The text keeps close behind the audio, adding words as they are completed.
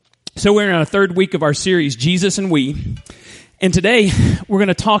So we're in our third week of our series, Jesus and We. And today we're going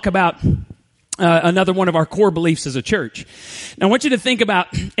to talk about another one of our core beliefs as a church. Now I want you to think about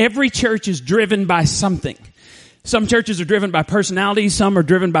every church is driven by something. Some churches are driven by personalities, some are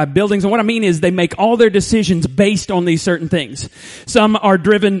driven by buildings. And what I mean is they make all their decisions based on these certain things. Some are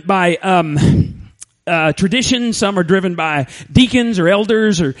driven by tradition, some are driven by deacons or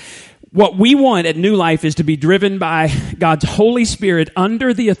elders or what we want at New Life is to be driven by God's Holy Spirit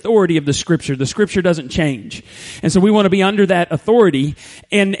under the authority of the Scripture. The Scripture doesn't change. And so we want to be under that authority.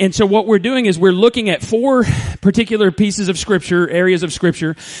 And so what we're doing is we're looking at four particular pieces of Scripture, areas of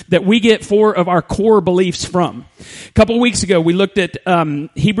Scripture, that we get four of our core beliefs from. A couple of weeks ago, we looked at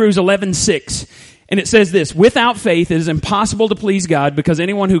Hebrews 11:6. And it says this, without faith it is impossible to please God because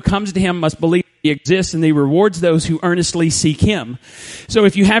anyone who comes to Him must believe He exists and He rewards those who earnestly seek Him. So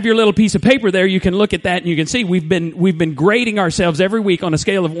if you have your little piece of paper there, you can look at that and you can see we've been grading ourselves every week on a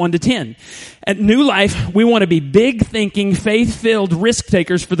scale of 1 to 10. At New Life, we want to be big thinking, faith-filled risk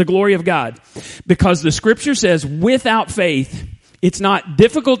takers for the glory of God. Because the Scripture says without faith, it's not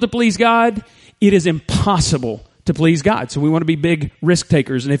difficult to please God, it is impossible to please God. So we want to be big risk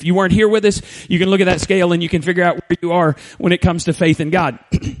takers. And if you weren't here with us, you can look at that scale and you can figure out where you are when it comes to faith in God.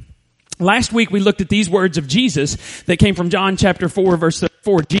 Last week we looked at these words of Jesus that came from John chapter 4 verse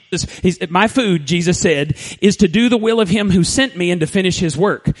 4. My food, Jesus said, is to do the will of Him who sent me and to finish His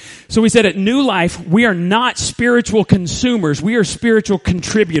work. So we said at New Life, we are not spiritual consumers. We are spiritual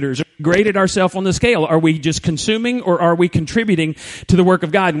contributors. We graded ourselves on the scale. Are we just consuming or are we contributing to the work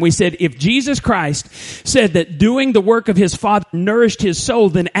of God? And we said if Jesus Christ said that doing the work of His Father nourished His soul,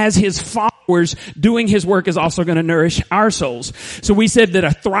 then as His followers, doing His work is also going to nourish our souls. So we said that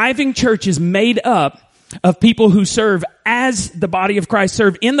a thriving church is made up of people who serve as the body of Christ,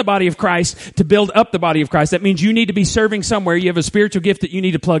 serve in the body of Christ to build up the body of Christ. That means you need to be serving somewhere. You have a spiritual gift that you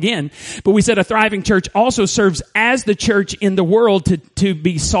need to plug in. But we said a thriving church also serves as the church in the world to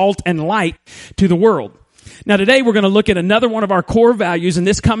be salt and light to the world. Now today we're going to look at another one of our core values, and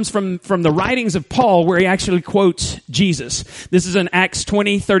this comes from the writings of Paul where he actually quotes Jesus. This is in Acts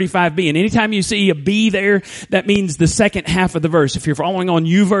 20:35b. And anytime you see a B there, that means the second half of the verse. If you're following on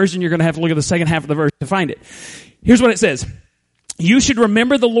YouVersion, you're going to have to look at the second half of the verse to find it. Here's what it says. You should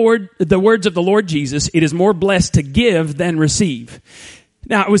remember the words of the Lord Jesus. It is more blessed to give than receive.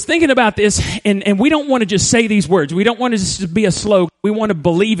 Now, I was thinking about this, and we don't want to just say these words. We don't want it just to be a slogan. We want to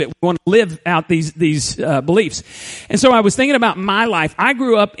believe it. We want to live out these beliefs. And so I was thinking about my life. I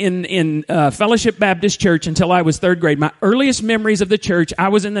grew up in Fellowship Baptist Church until I was third grade. My earliest memories of the church, I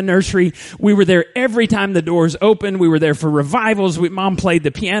was in the nursery. We were there every time the doors opened. We were there for revivals. Mom played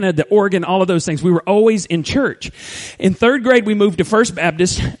the piano, the organ, all of those things. We were always in church. In third grade, we moved to First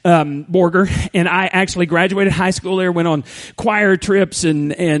Baptist Borger, and I actually graduated high school there, went on choir trips,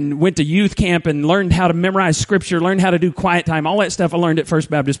 and went to youth camp and learned how to memorize scripture, learned how to do quiet time, all that stuff I learned at First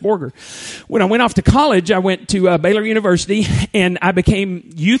Baptist Borger. When I went off to college, I went to Baylor University and I became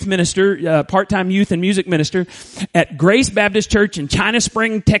youth minister, part-time youth and music minister at Grace Baptist Church in China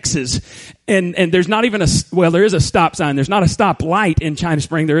Spring, Texas. And there's not even there is a stop sign. There's not a stop light in China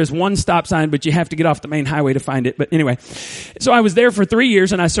Spring. There is one stop sign, but you have to get off the main highway to find it. But anyway, so I was there for 3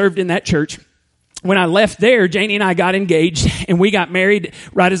 years and I served in that church. When I left there, Janie and I got engaged and we got married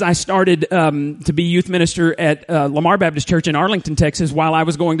right as I started to be youth minister at Lamar Baptist Church in Arlington, Texas, while I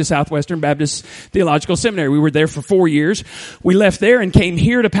was going to Southwestern Baptist Theological Seminary. We were there for 4 years. We left there and came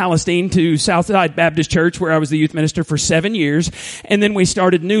here to Palestine to Southside Baptist Church where I was the youth minister for 7 years. And then we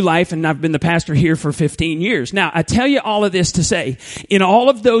started New Life and I've been the pastor here for 15 years. Now, I tell you all of this to say, in all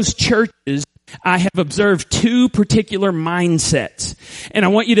of those churches, I have observed two particular mindsets. And I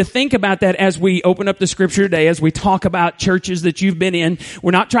want you to think about that as we open up the scripture today, as we talk about churches that you've been in.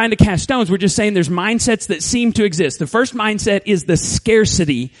 We're not trying to cast stones. We're just saying there's mindsets that seem to exist. The first mindset is the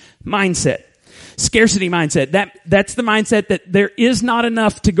scarcity mindset. Scarcity mindset. That's the mindset that there is not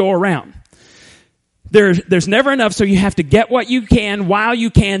enough to go around. There's never enough, so you have to get what you can while you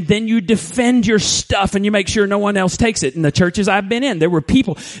can, then you defend your stuff and you make sure no one else takes it. In the churches I've been in, there were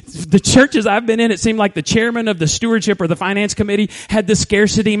people, the churches I've been in, it seemed like the chairman of the stewardship or the finance committee had the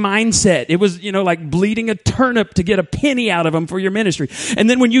scarcity mindset. It was, like bleeding a turnip to get a penny out of them for your ministry. And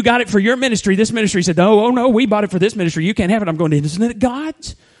then when you got it for your ministry, this ministry said, oh no, we bought it for this ministry. You can't have it. I'm going, isn't it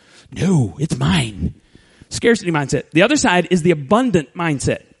God's? No, it's mine. Scarcity mindset. The other side is the abundant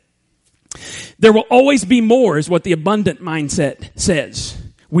mindset. There will always be more is what the abundant mindset says.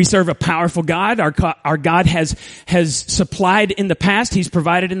 We serve a powerful God. Our God has supplied in the past. He's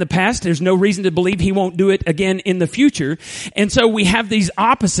provided in the past. There's no reason to believe He won't do it again in the future. And so we have these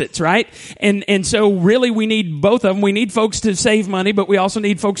opposites, right? And so really we need both of them. We need folks to save money, but we also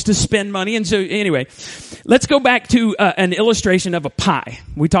need folks to spend money. And so anyway, let's go back to an illustration of a pie.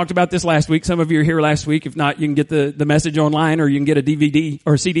 We talked about this last week. Some of you were here last week. If not, you can get the message online, or you can get a DVD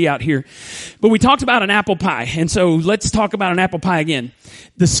or CD out here. But we talked about an apple pie. And so let's talk about an apple pie again.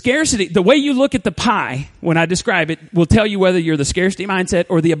 The scarcity, the way you look at the pie, when I describe it, will tell you whether you're the scarcity mindset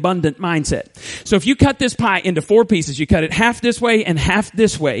or the abundant mindset. So if you cut this pie into 4 pieces, you cut it half this way and half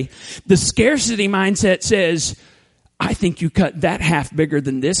this way, the scarcity mindset says, I think you cut that half bigger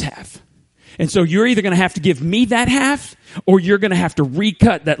than this half. And so you're either going to have to give me that half, or you're going to have to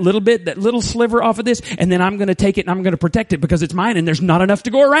recut that little bit, that little sliver off of this, and then I'm going to take it and I'm going to protect it because it's mine and there's not enough to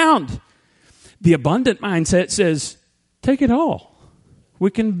go around. The abundant mindset says, take it all. We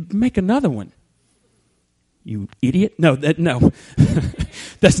can make another one. You idiot. No.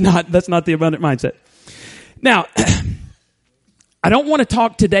 That's not the abundant mindset. Now, I don't want to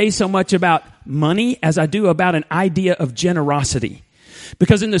talk today so much about money as I do about an idea of generosity.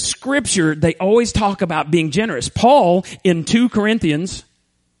 Because in the scripture, they always talk about being generous. Paul, in 2 Corinthians,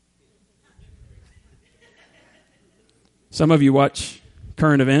 some of you watch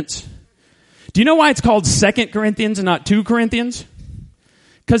current events. Do you know why it's called 2 Corinthians and not 2 Corinthians?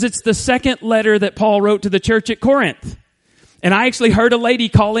 Because it's the second letter that Paul wrote to the church at Corinth. And I actually heard a lady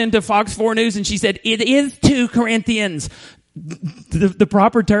call into Fox 4 News and she said, it is 2 Corinthians. The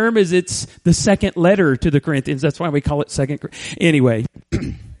proper term is it's the second letter to the Corinthians. That's why we call it 2 Anyway,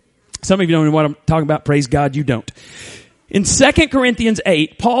 some of you don't know what I'm talking about. Praise God, you don't. In 2 Corinthians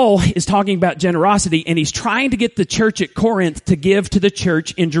 8, Paul is talking about generosity, and he's trying to get the church at Corinth to give to the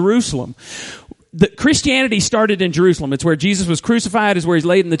church in Jerusalem. The Christianity started in Jerusalem. It's where Jesus was crucified. It's where he's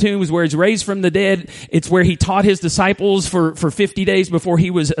laid in the tomb. It's where he's raised from the dead. It's where he taught his disciples for 50 days before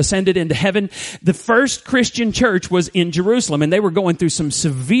he was ascended into heaven. The first Christian church was in Jerusalem, and they were going through some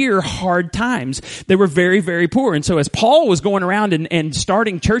severe hard times. They were very, very poor. And so as Paul was going around and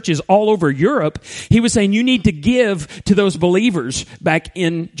starting churches all over Europe, he was saying, you need to give to those believers back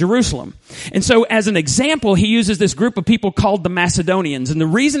in Jerusalem. And so as an example, he uses this group of people called the Macedonians. And the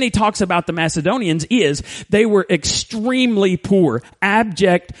reason he talks about the Macedonians is they were extremely poor,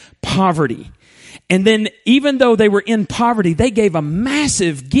 abject poverty. And then even though they were in poverty, they gave a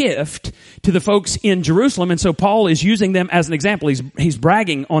massive gift to the folks in Jerusalem. And so Paul is using them as an example. He's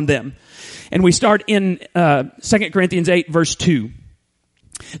bragging on them. And we start in 2 Corinthians 8, verse 2.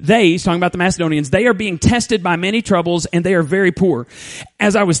 He's talking about the Macedonians, they are being tested by many troubles and they are very poor.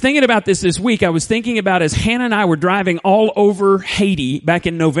 As I was thinking about this week, I was thinking about as Hannah and I were driving all over Haiti back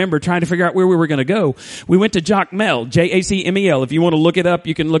in November trying to figure out where we were going to go. We went to Jacmel, Jacmel. If you want to look it up,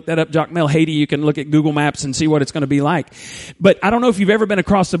 you can look that up, Jacmel, Haiti. You can look at Google Maps and see what it's going to be like. But I don't know if you've ever been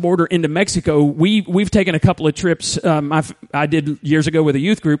across the border into Mexico. We've taken a couple of trips, I did years ago with a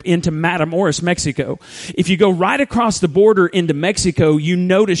youth group, into Matamoros, Mexico. If you go right across the border into Mexico, you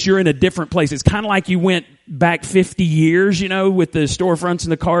notice you're in a different place. It's kind of like you went back 50 years, with the storefronts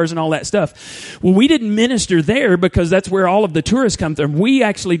and the cars and all that stuff. Well, we didn't minister there because that's where all of the tourists come from. We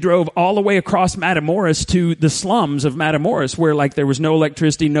actually drove all the way across Matamoros to the slums of Matamoros where there was no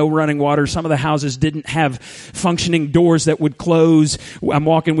electricity, no running water. Some of the houses didn't have functioning doors that would close. I'm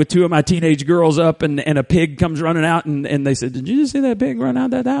walking with 2 of my teenage girls up and a pig comes running out and they said, "Did you just see that pig run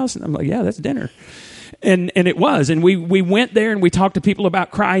out that house?" And I'm like, "Yeah, that's dinner." And it was. And we went there and we talked to people about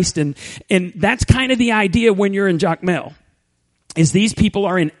Christ. And that's kind of the idea when you're in Jacmel, is these people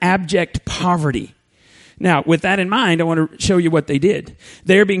are in abject poverty. Now, with that in mind, I want to show you what they did.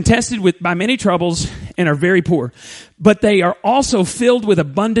 They are being tested by many troubles and are very poor. But they are also filled with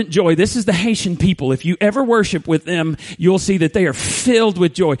abundant joy. This is the Haitian people. If you ever worship with them, you'll see that they are filled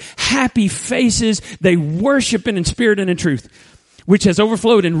with joy. Happy faces. They worship in spirit and in truth, which has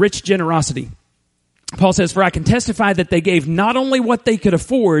overflowed in rich generosity. Paul says, "For I can testify that they gave not only what they could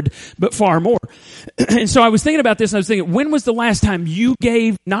afford, but far more." And so I was thinking about this, and I was thinking, when was the last time you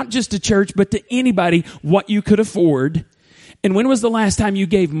gave, not just to church, but to anybody, what you could afford? And when was the last time you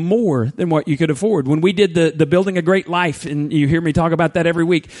gave more than what you could afford? When we did the Building a Great Life, and you hear me talk about that every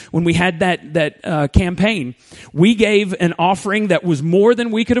week, when we had that campaign, we gave an offering that was more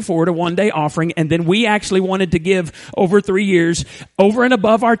than we could afford, a one-day offering, and then we actually wanted to give over 3 years, over and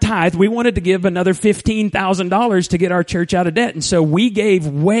above our tithe, we wanted to give another $15,000 to get our church out of debt. And so we gave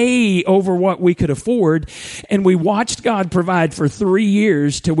way over what we could afford, and we watched God provide for 3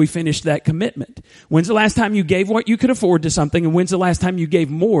 years till we finished that commitment. When's the last time you gave what you could afford to something something, and when's the last time you gave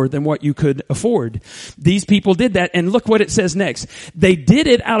more than what you could afford? These people did that, and look what it says next. They did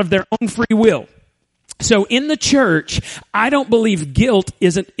it out of their own free will. So in the church, I don't believe guilt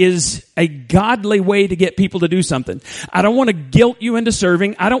is a godly way to get people to do something. I don't want to guilt you into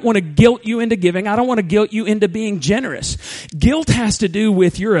serving. I don't want to guilt you into giving. I don't want to guilt you into being generous. Guilt has to do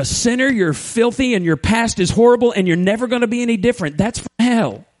with you're a sinner, you're filthy, and your past is horrible, and you're never going to be any different. That's from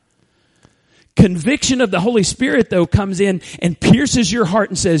hell. Conviction of the Holy Spirit, though, comes in and pierces your heart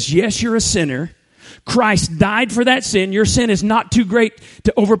and says, yes, you're a sinner. Christ died for that sin. Your sin is not too great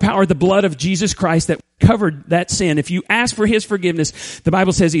to overpower the blood of Jesus Christ that covered that sin. If you ask for his forgiveness, the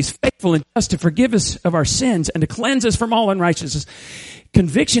Bible says he's faithful and just to forgive us of our sins and to cleanse us from all unrighteousness.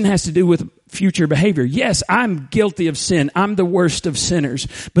 Conviction has to do with future behavior. Yes, I'm guilty of sin. I'm the worst of sinners,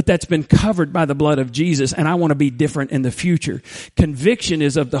 but that's been covered by the blood of Jesus, and I want to be different in the future. Conviction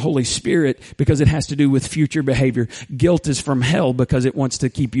is of the Holy Spirit because it has to do with future behavior. Guilt is from hell because it wants to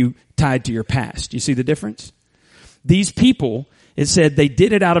keep you tied to your past. You see the difference? These people, it said they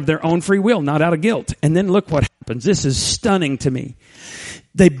did it out of their own free will, not out of guilt. And then look what happens. This is stunning to me.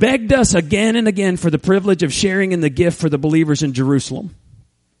 They begged us again and again for the privilege of sharing in the gift for the believers in Jerusalem.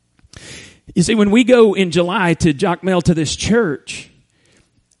 You see, when we go in July to Jacmel to this church,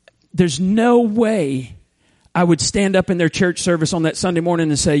 there's no way I would stand up in their church service on that Sunday morning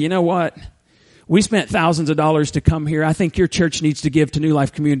and say, you know what? We spent thousands of dollars to come here. I think your church needs to give to New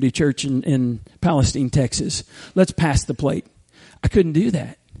Life Community Church in Palestine, Texas. Let's pass the plate. I couldn't do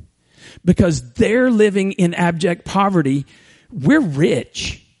that because they're living in abject poverty. We're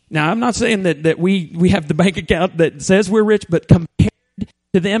rich. Now, I'm not saying that we have the bank account that says we're rich, but compared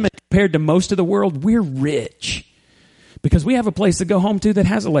to them and compared to most of the world, we're rich because we have a place to go home to that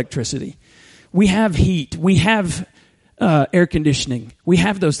has electricity. We have heat. We have air conditioning. We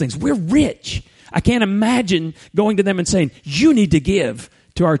have those things. We're rich. I can't imagine going to them and saying, you need to give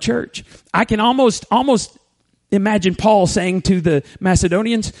to our church. I can almost imagine Paul saying to the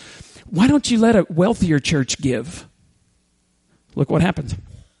Macedonians, why don't you let a wealthier church give? Look what happened.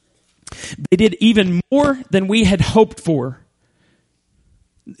 They did even more than we had hoped for.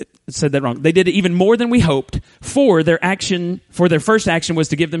 Said that wrong. They did even more than we hoped for their first action was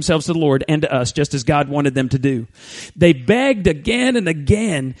to give themselves to the Lord and to us, just as God wanted them to do. They begged again and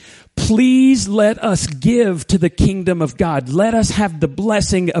again, please let us give to the kingdom of God. Let us have the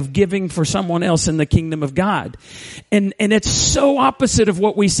blessing of giving for someone else in the kingdom of God. And it's so opposite of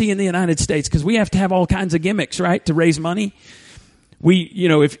what we see in the United States because we have to have all kinds of gimmicks, right, to raise money.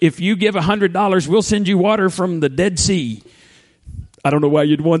 If you give $100, we'll send you water from the Dead Sea. I don't know why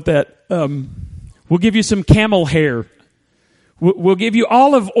you'd want that. We'll give you some camel hair. We'll give you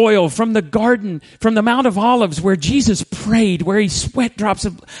olive oil from the garden, from the Mount of Olives where Jesus prayed, where he sweat drops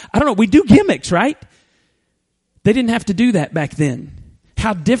of, I don't know, we do gimmicks, right? They didn't have to do that back then.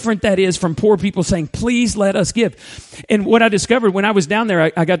 How different that is from poor people saying, please let us give. And what I discovered when I was down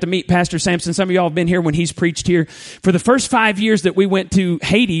there, I got to meet Pastor Sampson. Some of y'all have been here when he's preached here. For the first 5 years that we went to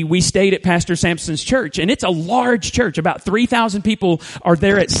Haiti, we stayed at Pastor Sampson's church. And it's a large church. About 3,000 people are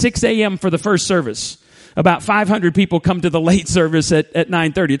there at 6 a.m. for the first service. About 500 people come to the late service at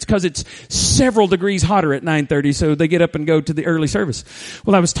 9:30. It's because it's several degrees hotter at 9:30, so they get up and go to the early service.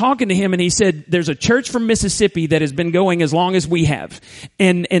 Well, I was talking to him, and he said there's a church from Mississippi that has been going as long as we have.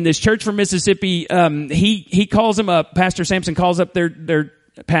 And this church from Mississippi, he calls him up. Pastor Sampson calls up their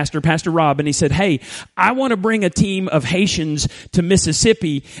Pastor Rob, and he said, hey, I want to bring a team of Haitians to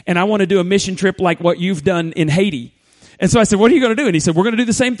Mississippi, and I want to do a mission trip like what you've done in Haiti. And so I said, what are you going to do? And he said, we're going to do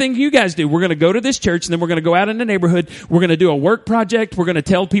the same thing you guys do. We're going to go to this church, and then we're going to go out in the neighborhood. We're going to do a work project. We're going to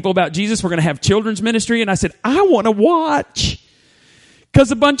tell people about Jesus. We're going to have children's ministry. And I said, I want to watch.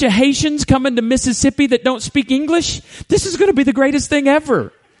 Because a bunch of Haitians coming to Mississippi that don't speak English, this is going to be the greatest thing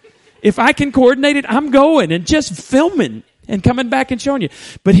ever. If I can coordinate it, I'm going and just filming and coming back and showing you.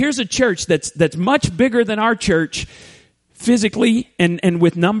 But here's a church that's much bigger than our church physically and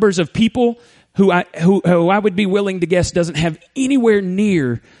with numbers of people who I would be willing to guess doesn't have anywhere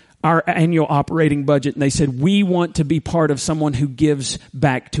near our annual operating budget. And they said, we want to be part of someone who gives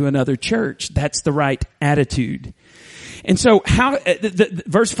back to another church. That's the right attitude. And so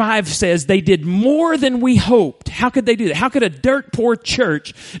verse 5 says they did more than we hoped. How could they do that? How could a dirt poor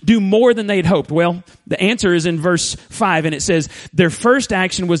church do more than they'd hoped? Well, the answer is in verse 5, and it says their first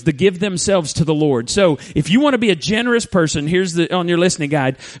action was to give themselves to the Lord. So if you want to be a generous person, here's on your listening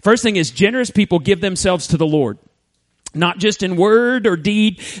guide. First thing is generous people give themselves to the Lord. Not just in word or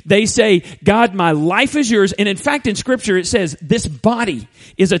deed. They say, God, my life is yours. And in fact, in Scripture, it says, this body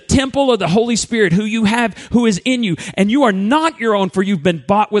is a temple of the Holy Spirit who you have, who is in you. And you are not your own, for you've been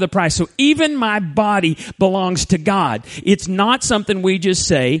bought with a price. So even my body belongs to God. It's not something we just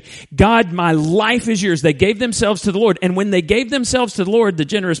say, God, my life is yours. They gave themselves to the Lord. And when they gave themselves to the Lord, the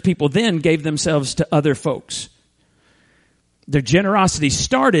generous people then gave themselves to other folks. Their generosity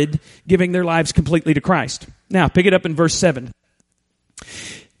started giving their lives completely to Christ. Now, pick it up in verse 7.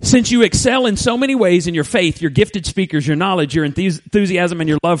 Since you excel in so many ways in your faith, your gifted speakers, your knowledge, your enthusiasm, and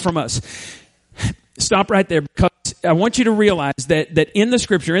your love from us. Stop right there, because I want you to realize that in the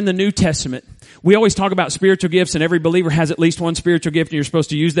Scripture, in the New Testament, we always talk about spiritual gifts, and every believer has at least one spiritual gift, and you're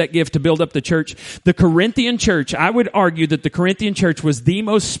supposed to use that gift to build up the church. The Corinthian church, I would argue that the Corinthian church was the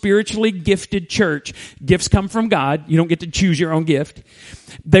most spiritually gifted church. Gifts come from God. You don't get to choose your own gift.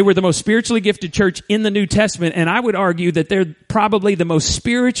 They were the most spiritually gifted church in the New Testament, and I would argue that they're probably the most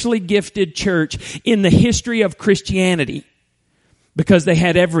spiritually gifted church in the history of Christianity, because they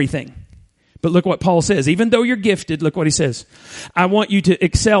had everything. But look what Paul says. Even though you're gifted, look what he says. I want you to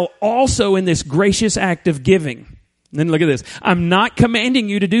excel also in this gracious act of giving. And then look at this. I'm not commanding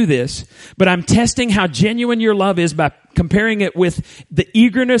you to do this, but I'm testing how genuine your love is by comparing it with the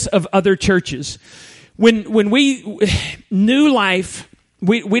eagerness of other churches. When we, New Life,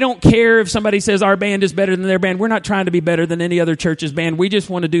 we don't care if somebody says our band is better than their band. We're not trying to be better than any other church's band. We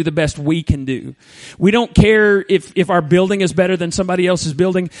just want to do the best we can do. We don't care if our building is better than somebody else's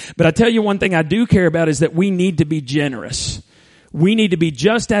building. But I tell you one thing I do care about is that we need to be generous. We need to be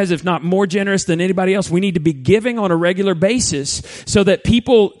just as, if not more generous than anybody else. We need to be giving on a regular basis so that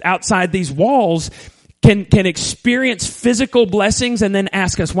people outside these walls can experience physical blessings and then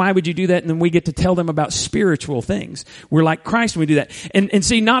ask us, why would you do that? And then we get to tell them about spiritual things. We're like Christ when we do that. And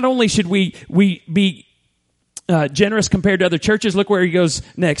see, not only should we be generous compared to other churches, look where he goes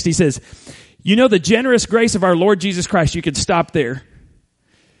next. He says, you know the generous grace of our Lord Jesus Christ. You could stop there.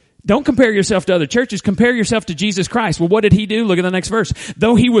 Don't compare yourself to other churches. Compare yourself to Jesus Christ. Well, what did he do? Look at the next verse.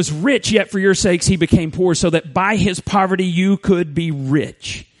 Though he was rich, yet for your sakes he became poor, so that by his poverty you could be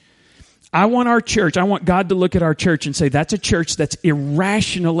rich. I want our church, I want God to look at our church and say, that's a church that's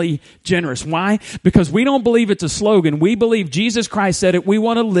irrationally generous. Why? Because we don't believe it's a slogan. We believe Jesus Christ said it. We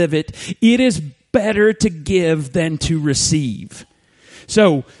want to live it. It is better to give than to receive.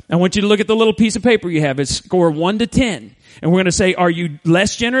 So, I want you to look at the little piece of paper you have. It's score 1 to 10. And we're going to say, are you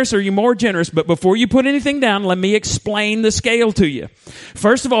less generous or are you more generous? But before you put anything down, let me explain the scale to you.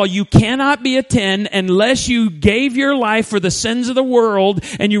 First of all, you cannot be a 10 unless you gave your life for the sins of the world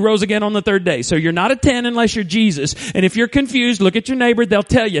and you rose again on the third day. So you're not a 10 unless you're Jesus. And if you're confused, look at your neighbor. They'll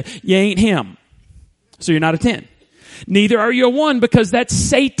tell you, you ain't him. So you're not a 10. Neither are you a 1, because that's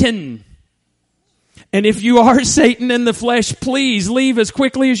Satan. And if you are Satan in the flesh, please leave as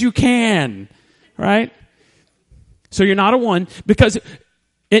quickly as you can. Right? So you're not a 1, because,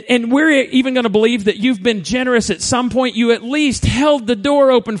 and we're even going to believe that you've been generous at some point. You at least held the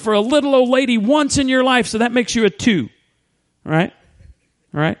door open for a little old lady once in your life, so that makes you a 2. All right?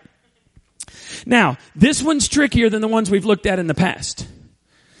 All right? Now, this one's trickier than the ones we've looked at in the past,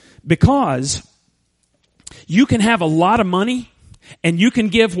 because you can have a lot of money and you can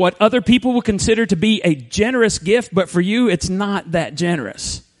give what other people would consider to be a generous gift, but for you, it's not that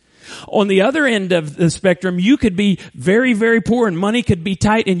generous. On the other end of the spectrum, you could be very, very poor and money could be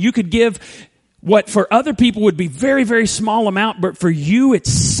tight, and you could give what for other people would be very, very small amount, but for you it's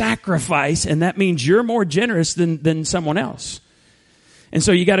sacrifice, and that means you're more generous than someone else. And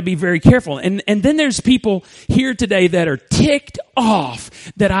so you got to be very careful. And then there's people here today that are ticked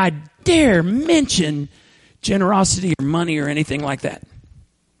off that I dare mention generosity or money or anything like that.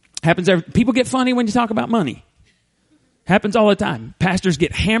 People get funny when you talk about money. Happens all the time. Pastors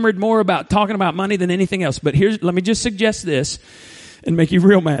get hammered more about talking about money than anything else. But let me just suggest this and make you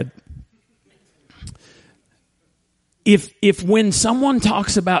real mad. If when someone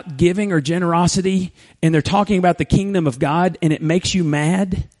talks about giving or generosity and they're talking about the kingdom of God and it makes you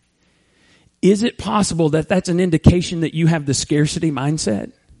mad, is it possible that that's an indication that you have the scarcity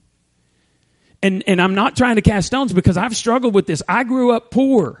mindset? And I'm not trying to cast stones, because I've struggled with this. I grew up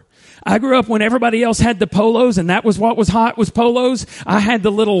poor. I grew up when everybody else had the polos, and that was what was hot, was polos. I had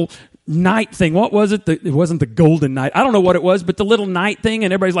the little Knight thing. What was it? It wasn't the Golden Knight. I don't know what it was, but the little Knight thing,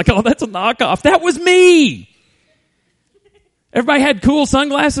 and everybody's like, oh, that's a knockoff. That was me. Everybody had cool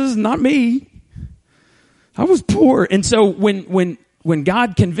sunglasses, not me. I was poor. And so when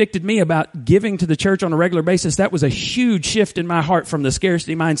God convicted me about giving to the church on a regular basis, that was a huge shift in my heart from the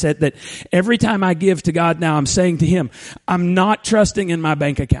scarcity mindset that every time I give to God now, I'm saying to Him, I'm not trusting in my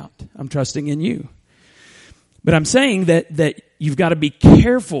bank account. I'm trusting in you. But I'm saying that you've got to be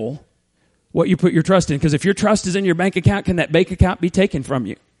careful what you put your trust in. Because if your trust is in your bank account, can that bank account be taken from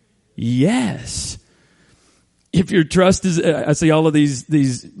you? Yes. If your trust is, I see all of these,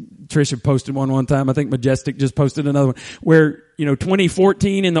 Trisha posted one time. I think Majestic just posted another one where,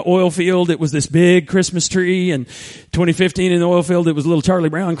 2014 in the oil field, it was this big Christmas tree, and 2015 in the oil field, it was a little Charlie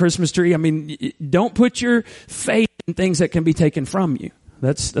Brown Christmas tree. I mean, don't put your faith in things that can be taken from you.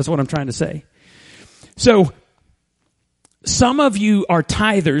 That's what I'm trying to say. So, some of you are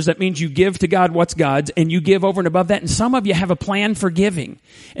tithers. That means you give to God what's God's, and you give over and above that. And some of you have a plan for giving.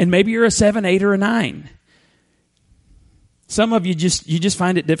 And maybe you're a 7, 8, or a 9. Some of you just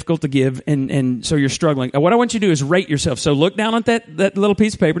find it difficult to give, and so you're struggling. What I want you to do is rate yourself. So look down at that little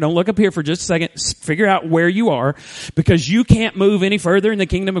piece of paper. Don't look up here for just a second. Figure out where you are, because you can't move any further in the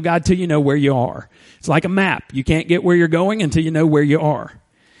kingdom of God till you know where you are. It's like a map. You can't get where you're going until you know where you are.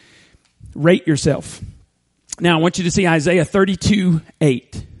 Rate yourself. Now, I want you to see Isaiah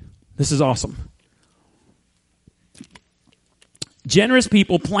 32:8. This is awesome. Generous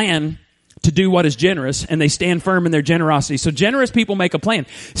people plan to do what is generous, and they stand firm in their generosity. So generous people make a plan.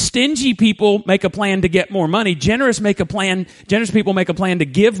 Stingy people make a plan to get more money. Generous people make a plan to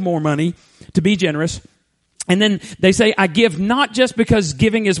give more money, to be generous. And then they say, I give not just because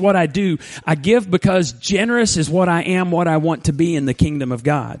giving is what I do. I give because generous is what I am, what I want to be in the kingdom of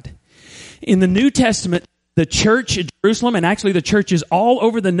God. In the New Testament, the church at Jerusalem, and actually the churches all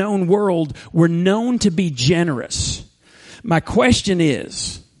over the known world, were known to be generous. My question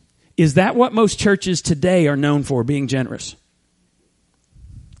is that what most churches today are known for, being generous?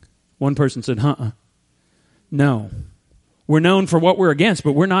 One person said, No. We're known for what we're against,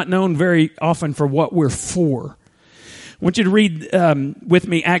 but we're not known very often for what we're for. I want you to read with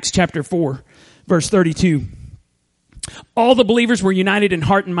me Acts chapter 4, verse 32. All the believers were united in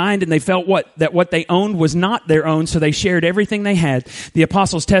heart and mind, and they felt that what they owned was not their own, so they shared everything they had. The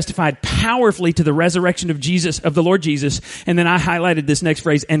apostles testified powerfully to the resurrection of the Lord Jesus. And then I highlighted this next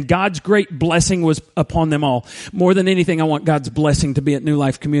phrase, and God's great blessing was upon them all. More than anything, I want God's blessing to be at New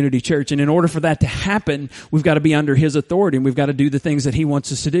Life Community Church. And in order for that to happen, we've got to be under His authority, and we've got to do the things that He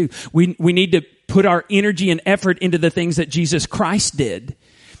wants us to do. We need to put our energy and effort into the things that Jesus Christ did,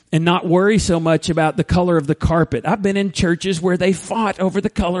 and not worry so much about the color of the carpet. I've been in churches where they fought over the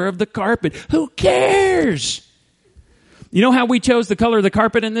color of the carpet. Who cares? You know how we chose the color of the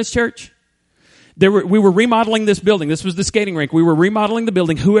carpet in this church? We were remodeling this building. This was the skating rink. We were remodeling the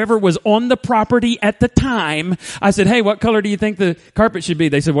building. Whoever was on the property at the time, I said, hey, what color do you think the carpet should be?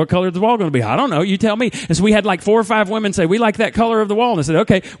 They said, what color is the wall going to be? I don't know. You tell me. And so we had like 4 or 5 women say, we like that color of the wall. And I said,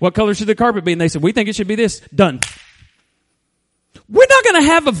 okay, what color should the carpet be? And they said, we think it should be this. Done. We're not going to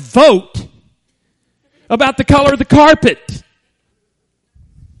have a vote about the color of the carpet.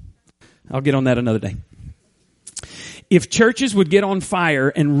 I'll get on that another day. If churches would get on fire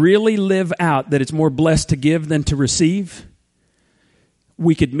and really live out that it's more blessed to give than to receive,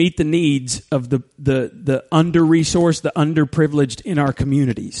 we could meet the needs of the under-resourced, the underprivileged in our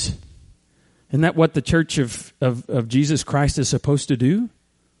communities. Isn't that what the church of Jesus Christ is supposed to do?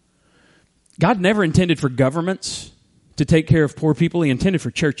 God never intended for governments to take care of poor people. He intended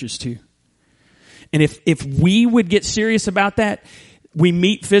for churches to. And if we would get serious about that, we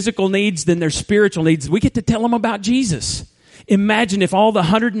meet physical needs, then there's spiritual needs. We get to tell them about Jesus. Imagine if all the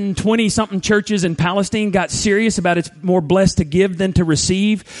 120-something churches in Palestine got serious about it's more blessed to give than to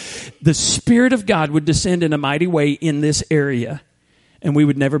receive. The Spirit of God would descend in a mighty way in this area, and we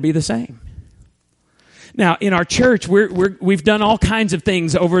would never be the same. Now, in our church, we've done all kinds of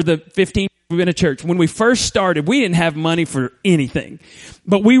things over the 15 years we've been a church. When we first started, we didn't have money for anything.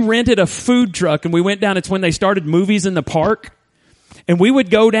 But we rented a food truck, and we went down. It's when they started movies in the park. And we would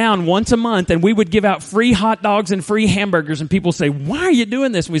go down once a month, and we would give out free hot dogs and free hamburgers. And people say, why are you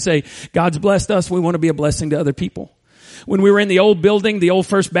doing this? And we say, God's blessed us. We want to be a blessing to other people. When we were in the old building, the old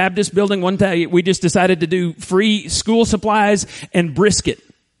First Baptist building, one time we just decided to do free school supplies and brisket.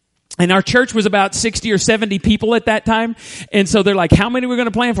 And our church was about 60 or 70 people at that time. And so they're like, how many are we going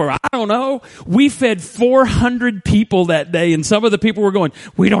to plan for? I don't know. We fed 400 people that day. And some of the people were going,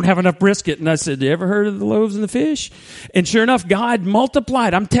 we don't have enough brisket. And I said, you ever heard of the loaves and the fish? And sure enough, God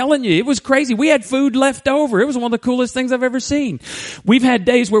multiplied. I'm telling you, it was crazy. We had food left over. It was one of the coolest things I've ever seen. We've had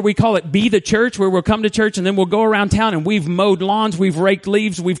days where we call it Be the Church, where we'll come to church and then we'll go around town and we've mowed lawns, we've raked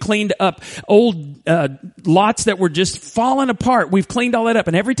leaves, we've cleaned up old lots that were just falling apart. We've cleaned all that up.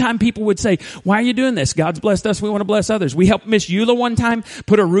 And every time people would say, why are you doing this? God's blessed us. We want to bless others. We helped Miss Eula one time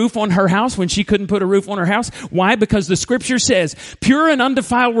put a roof on her house when she couldn't put a roof on her house. Why? Because the scripture says, pure and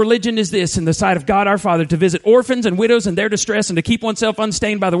undefiled religion is this in the sight of God our Father, to visit orphans and widows in their distress and to keep oneself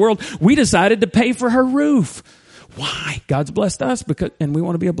unstained by the world. We decided to pay for her roof. Why? God's blessed us and we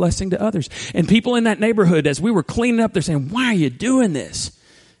want to be a blessing to others. And people in that neighborhood, as we were cleaning up, they're saying, why are you doing this?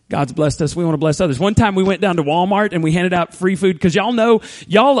 God's blessed us. We want to bless others. One time we went down to Walmart and we handed out free food because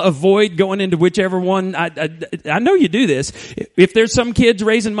y'all avoid going into whichever one. I know you do this. If there's some kids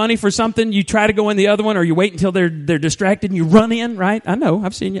raising money for something, you try to go in the other one or you wait until they're distracted and you run in, right? I know.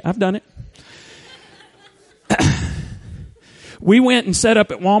 I've seen you. I've done it. We went and set up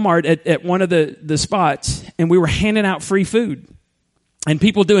at Walmart at one of the spots and we were handing out free food and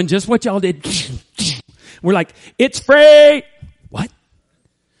people doing just what y'all did. We're like, it's free. What?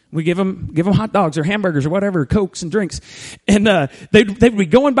 We give them hot dogs or hamburgers or whatever, Cokes and drinks. And, they'd be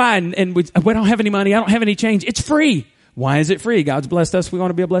going by and we don't have any money. I don't have any change. It's free. Why is it free? God's blessed us. We want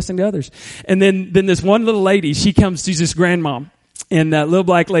to be a blessing to others. And then this one little lady, she comes, she's this grandmom. And that little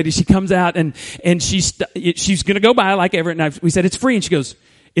black lady, she comes out and she's going to go by like Everett. And we said, it's free. And she goes,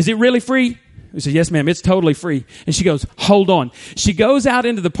 is it really free? We said, yes, ma'am. It's totally free. And she goes, hold on. She goes out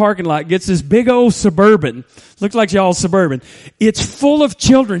into the parking lot, gets this big old Suburban. Looks like y'all's Suburban. It's full of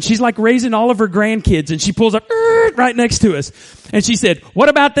children. She's like raising all of her grandkids. And she pulls up right next to us. And she said, what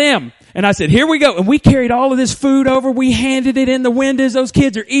about them? And I said, here we go. And we carried all of this food over. We handed it in the windows. Those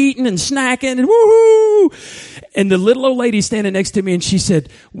kids are eating and snacking and woohoo. And the little old lady standing next to me and she said,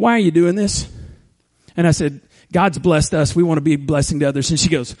 why are you doing this? And I said, God's blessed us. We want to be a blessing to others. And she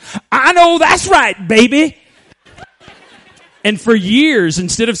goes, I know that's right, baby. And for years,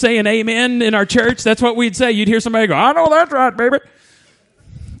 instead of saying amen in our church, that's what we'd say. You'd hear somebody go, I know that's right, baby.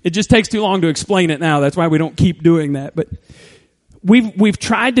 It just takes too long to explain it now. That's why we don't keep doing that. But we've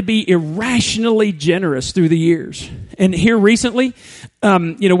tried to be irrationally generous through the years. And here recently,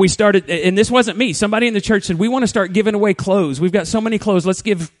 we started, and this wasn't me. Somebody in the church said, we want to start giving away clothes. We've got so many clothes. Let's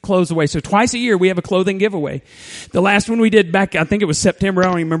give clothes away. So twice a year we have a clothing giveaway. The last one we did back, I think it was September. I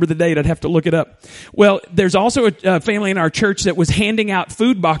don't even remember the date. I'd have to look it up. Well, there's also a family in our church that was handing out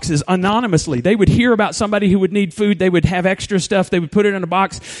food boxes anonymously. They would hear about somebody who would need food. They would have extra stuff. They would put it in a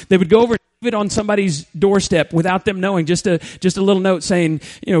box. They would go over it on somebody's doorstep without them knowing, just a little note saying,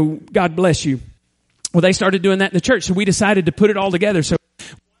 God bless you. Well, they started doing that in the church, so we decided to put it all together. So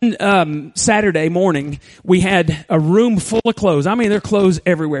one Saturday morning, we had a room full of clothes. I mean, there are clothes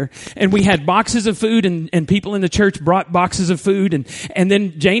everywhere. And we had boxes of food, and people in the church brought boxes of food. And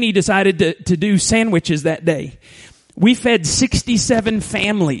then Janie decided to do sandwiches that day. We fed 67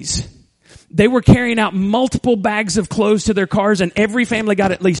 families. They were carrying out multiple bags of clothes to their cars, and every family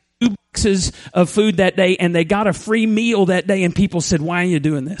got at least 2 boxes of food that day, and they got a free meal that day, and people said, why are you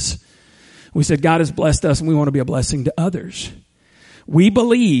doing this? We said, God has blessed us, and we want to be a blessing to others. We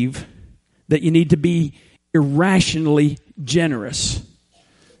believe that you need to be irrationally generous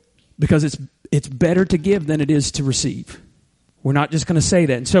because it's better to give than it is to receive. We're not just going to say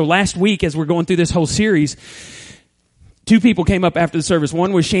that. And so last week, as we're going through this whole series, 2 people came up after the service.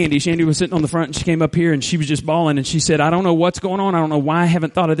 One was Shandy. Shandy was sitting on the front and she came up here and she was just bawling and she said, I don't know what's going on. I don't know why I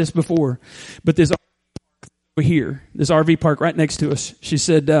haven't thought of this before. But this over here, this RV park right next to us, she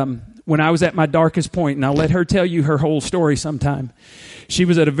said, when I was at my darkest point, and I'll let her tell you her whole story sometime. She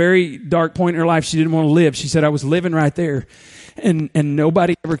was at a very dark point in her life. She didn't want to live. She said, I was living right there and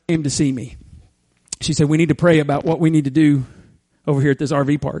nobody ever came to see me. She said, we need to pray about what we need to do over here at this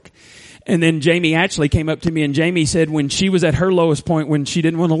RV park. And then Jamie actually came up to me and Jamie said when she was at her lowest point when she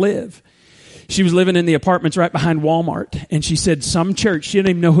didn't want to live, she was living in the apartments right behind Walmart. And she said some church, she didn't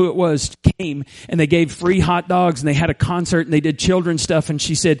even know who it was, came and they gave free hot dogs and they had a concert and they did children's stuff. And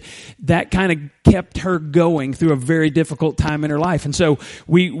she said that kind of kept her going through a very difficult time in her life. And so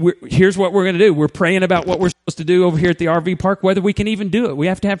here's what we're going to do. We're praying about what we're supposed to do over here at the RV park, whether we can even do it. We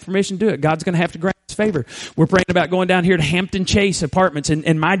have to have permission to do it. God's going to have to grant us favor. We're praying about going down here to Hampton Chase Apartments.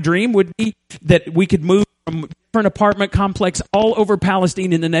 And my dream would be that we could move from different apartment complex all over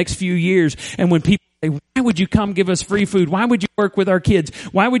Palestine in the next few years. And when people say, why would you come give us free food? Why would you work with our kids?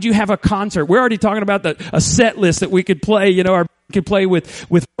 Why would you have a concert? We're already talking about a set list that we could play, could play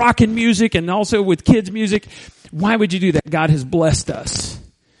with rock and music and also with kids music. Why would you do that? God has blessed us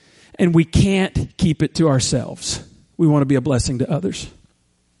and we can't keep it to ourselves. We want to be a blessing to others.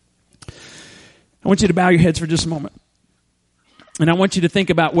 I want you to bow your heads for just a moment. And I want you to think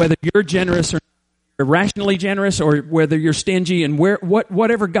about whether you're generous or irrationally generous or whether you're stingy and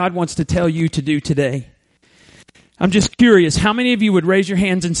whatever God wants to tell you to do today. I'm just curious, how many of you would raise your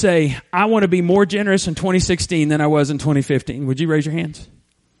hands and say, I want to be more generous in 2016 than I was in 2015? Would you raise your hands?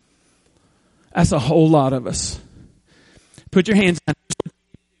 That's a whole lot of us. Put your hands down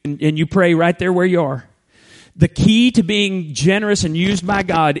and you pray right there where you are. The key to being generous and used by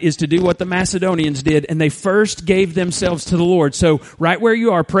God is to do what the Macedonians did, and they first gave themselves to the Lord. So right where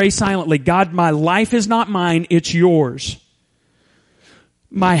you are, pray silently. God, my life is not mine, it's yours.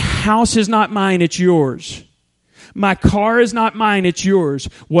 My house is not mine, it's yours. My car is not mine, it's yours.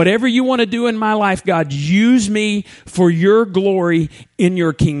 Whatever you want to do in my life, God, use me for your glory in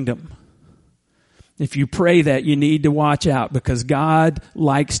your kingdom. If you pray that, you need to watch out, because God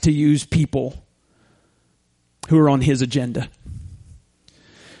likes to use people who are on his agenda.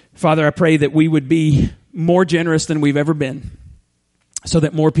 Father, I pray that we would be more generous than we've ever been, so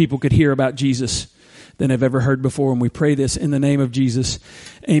that more people could hear about Jesus than have ever heard before. And we pray this in the name of Jesus.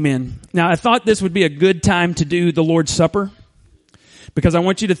 Amen. Now, I thought this would be a good time to do the Lord's Supper, because I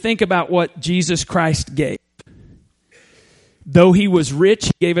want you to think about what Jesus Christ gave. Though he was rich,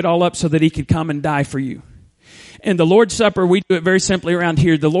 he gave it all up so that he could come and die for you. And the Lord's Supper, we do it very simply around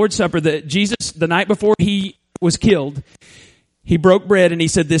here. The Lord's Supper, that Jesus, the night before he was killed, he broke bread and he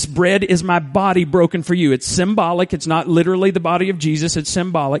said, this bread is my body broken for you. It's symbolic. It's not literally the body of Jesus. It's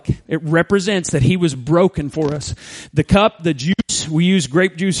symbolic. It represents that he was broken for us. The cup, the juice, we use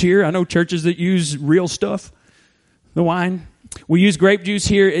grape juice here. I know churches that use real stuff, the wine. We use grape juice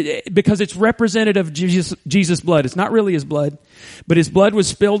here because it's representative of Jesus' blood. It's not really his blood, but his blood was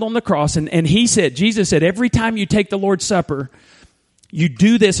spilled on the cross. And Jesus said, every time you take the Lord's Supper, you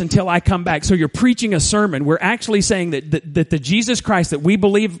do this until I come back. So you're preaching a sermon. We're actually saying that the Jesus Christ that we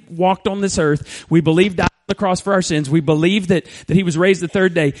believe walked on this earth, we believe died on the cross for our sins, we believe that he was raised the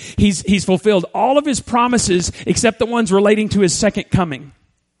third day. He's fulfilled all of his promises except the ones relating to his second coming.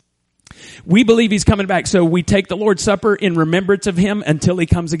 We believe he's coming back, so we take the Lord's Supper in remembrance of him until he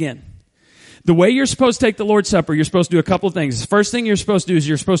comes again. The way you're supposed to take the Lord's Supper, you're supposed to do a couple of things. The first thing you're supposed to do is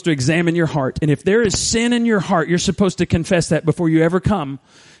you're supposed to examine your heart. And if there is sin in your heart, you're supposed to confess that before you ever come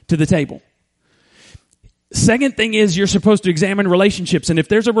to the table. Second thing is you're supposed to examine relationships. And if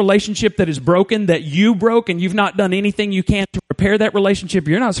there's a relationship that is broken, that you broke, and you've not done anything you can to repair that relationship,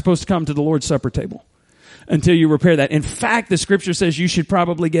 you're not supposed to come to the Lord's Supper table until you repair that. In fact, the scripture says you should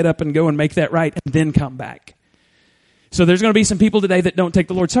probably get up and go and make that right and then come back. So there's going to be some people today that don't take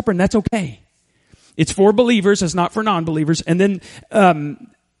the Lord's Supper, and that's okay. It's for believers. It's not for non-believers. And then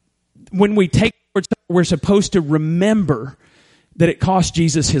when we take the Lord's Supper, we're supposed to remember that it cost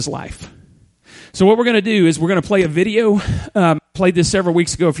Jesus his life. So what we're going to do is we're going to play a video. Played this several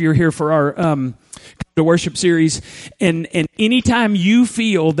weeks ago if you're here for our Come to Worship series. And anytime you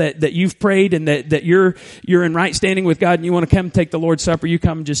feel that you've prayed and that you're in right standing with God and you want to come take the Lord's Supper, you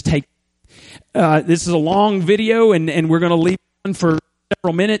come and just take it. This is a long video, and we're going to leave it on for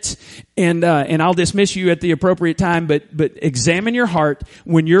several minutes, and I'll dismiss you at the appropriate time, but examine your heart.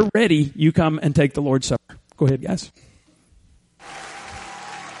 When you're ready, you come and take the Lord's Supper. Go ahead, guys.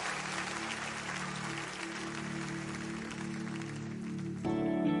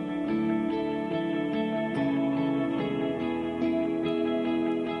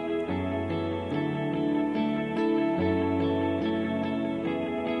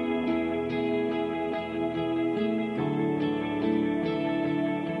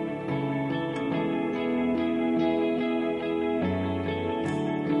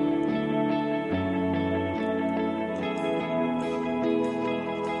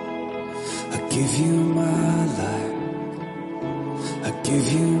 Give you my life, I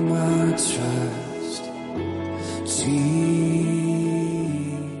give you my trust, Jesus.